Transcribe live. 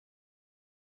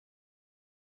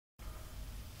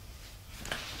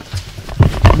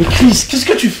Mais Chris, qu'est-ce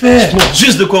que tu fais? Je montre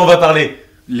juste de quoi on va parler.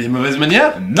 Les mauvaises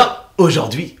manières? Non,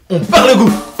 aujourd'hui, on parle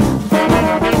goût.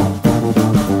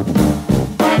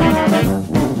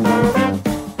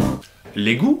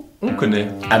 Les goûts, on connaît.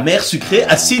 Amer, sucré,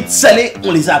 acide, salé,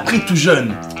 on les a appris tout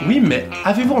jeunes. Oui, mais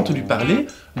avez-vous entendu parler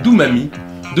d'umami,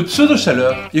 de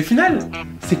pseudo-chaleur? Et au final,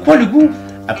 c'est quoi le goût?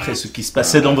 Après ce qui se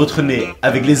passait dans votre nez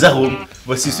avec les arômes,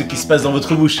 voici ce qui se passe dans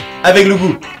votre bouche avec le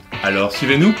goût. Alors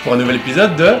suivez-nous pour un nouvel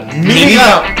épisode de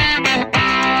MINIGRAIN.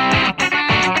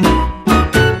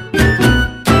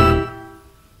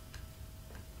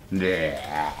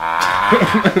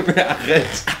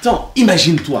 Arrête. Attends,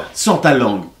 imagine-toi, sans ta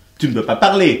langue, tu ne peux pas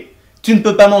parler, tu ne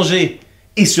peux pas manger,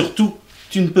 et surtout,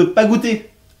 tu ne peux pas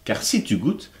goûter. Car si tu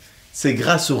goûtes, c'est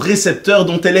grâce aux récepteurs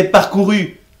dont elle est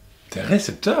parcourue. Des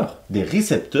récepteurs? Des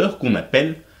récepteurs qu'on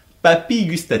appelle papilles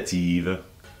gustatives.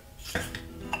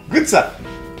 Goûte ça.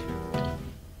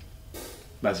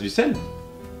 Bah c'est du sel.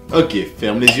 Ok,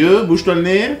 ferme les yeux, bouge-toi le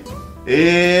nez,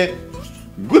 et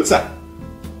goûte ça.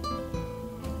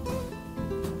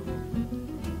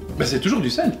 Bah c'est toujours du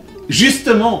sel.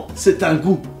 Justement, c'est un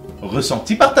goût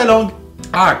ressenti par ta langue.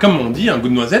 Ah, comme on dit, un goût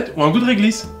de noisette ou un goût de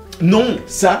réglisse. Non,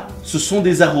 ça, ce sont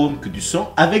des arômes que tu sens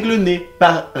avec le nez,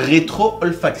 par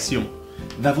rétro-olfaction.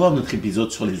 Va voir notre épisode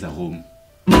sur les arômes.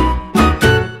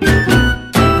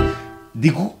 Des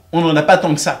goûts, on n'en a pas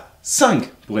tant que ça. 5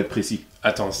 pour être précis.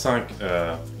 Attends, 5.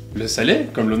 Le salé,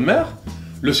 comme l'eau de mer.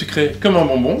 Le sucré, comme un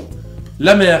bonbon.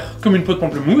 L'amer, comme une peau de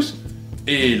pamplemousse.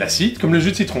 Et l'acide, comme le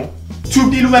jus de citron. Tu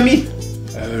oublies l'umami.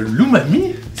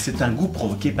 L'umami? C'est un goût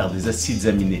provoqué par des acides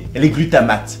aminés. Et les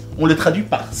glutamates, on le traduit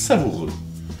par savoureux.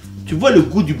 Tu vois le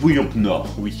goût du bouillon Knorr?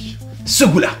 Oui. Ce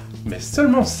goût-là. Mais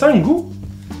seulement 5 goûts?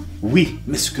 Oui,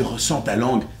 mais ce que ressent ta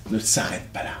langue ne s'arrête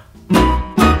pas là.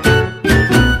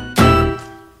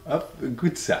 Hop,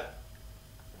 goûte ça.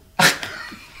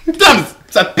 Putain,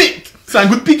 ça pique. C'est un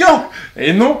goût de piquant.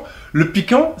 Et non, le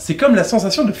piquant, c'est comme la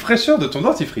sensation de fraîcheur de ton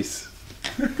dentifrice.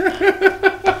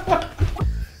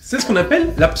 C'est ce qu'on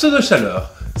appelle la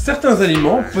pseudo-chaleur. Certains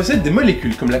aliments possèdent des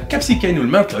molécules comme la capsicaine ou le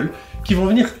menthol qui vont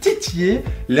venir titiller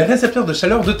les récepteurs de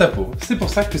chaleur de ta peau. C'est pour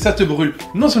ça que ça te brûle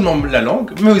non seulement la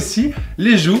langue, mais aussi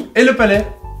les joues et le palais.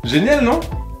 Génial, non?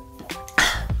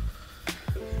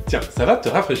 Tiens, ça va te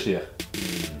rafraîchir.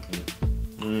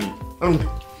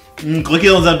 Croquer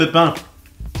dans un pépin.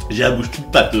 J'ai la bouche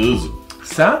toute pâteuse.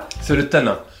 Ça, c'est le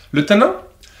tanin. Le tanin,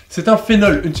 c'est un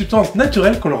phénol, une substance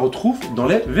naturelle qu'on retrouve dans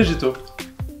les végétaux.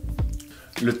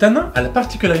 Le tanin a la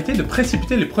particularité de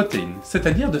précipiter les protéines,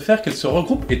 c'est-à-dire de faire qu'elles se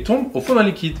regroupent et tombent au fond d'un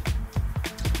liquide.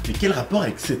 Mais quel rapport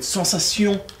avec cette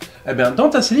sensation? Eh bien, dans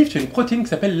ta salive, tu as une protéine qui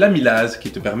s'appelle l'amylase, qui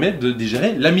te permet de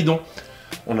digérer l'amidon.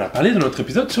 On en a parlé dans notre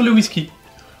épisode sur le whisky.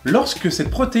 Lorsque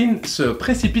cette protéine se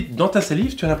précipite dans ta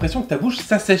salive, tu as l'impression que ta bouche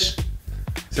s'assèche.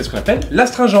 C'est ce qu'on appelle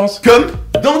l'astringence. Comme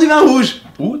dans du vin rouge.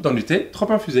 Ou dans du thé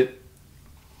trop infusé.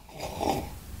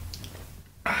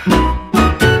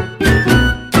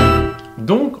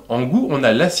 Donc, en goût, on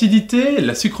a l'acidité,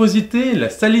 la sucrosité, la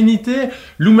salinité,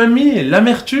 l'umami,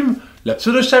 l'amertume, la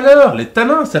pseudo-chaleur, les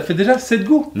tanins, ça fait déjà 7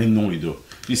 goûts. Mais non, Ludo.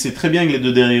 Tu sais très bien que les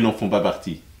 2 derniers n'en font pas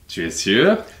partie. Tu es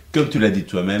sûr? Comme tu l'as dit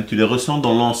toi-même, tu les ressens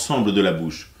dans l'ensemble de la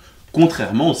bouche.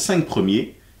 Contrairement aux 5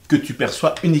 premiers, que tu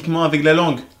perçois uniquement avec la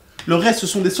langue. Le reste, ce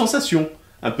sont des sensations.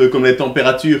 Un peu comme les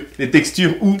températures, les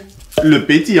textures ou le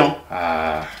pétillant.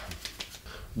 Ah.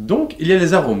 Donc, il y a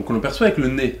les arômes qu'on perçoit avec le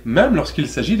nez, même lorsqu'il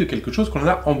s'agit de quelque chose qu'on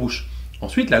a en bouche.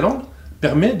 Ensuite, la langue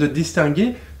permet de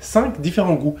distinguer 5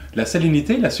 différents goûts. La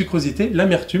salinité, la sucrosité,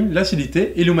 l'amertume,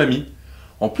 l'acidité et l'umami.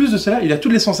 En plus de cela, il y a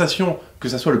toutes les sensations, que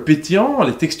ce soit le pétillant,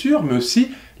 les textures, mais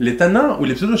aussi les tanins ou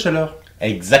les pseudo-chaleurs.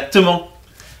 Exactement.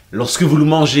 Lorsque vous le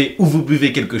mangez ou vous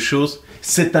buvez quelque chose,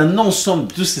 c'est un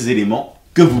ensemble de ces éléments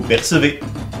que vous percevez.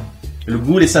 Le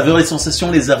goût, les saveurs, les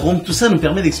sensations, les arômes, tout ça nous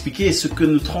permet d'expliquer ce que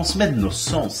nous transmettent nos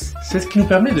sens. C'est ce qui nous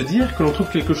permet de dire que l'on trouve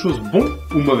quelque chose bon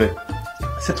ou mauvais.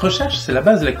 Cette recherche, c'est la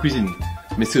base de la cuisine,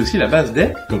 mais c'est aussi la base des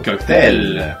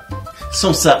cocktails.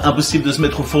 Sans ça, impossible de se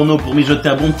mettre au fourneau pour mijoter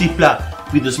un bon petit plat,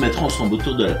 puis de se mettre ensemble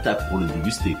autour de la table pour le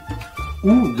déguster.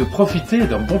 Ou de profiter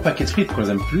d'un bon paquet de frites qu'on les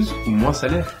aime plus ou moins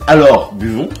salées. Alors,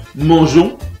 buvons,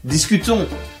 mangeons, discutons,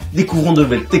 découvrons de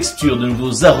nouvelles textures, de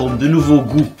nouveaux arômes, de nouveaux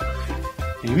goûts.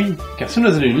 Et oui, car si nous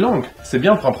avons une langue, c'est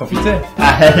bien pour en profiter.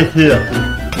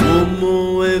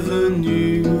 Moment est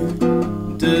venu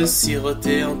de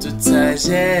siroter en toute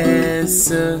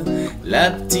sagesse la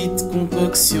petite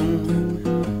concoction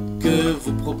que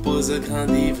vous propose Grain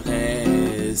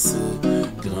d'ivresse.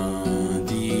 Grain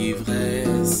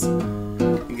d'ivresse.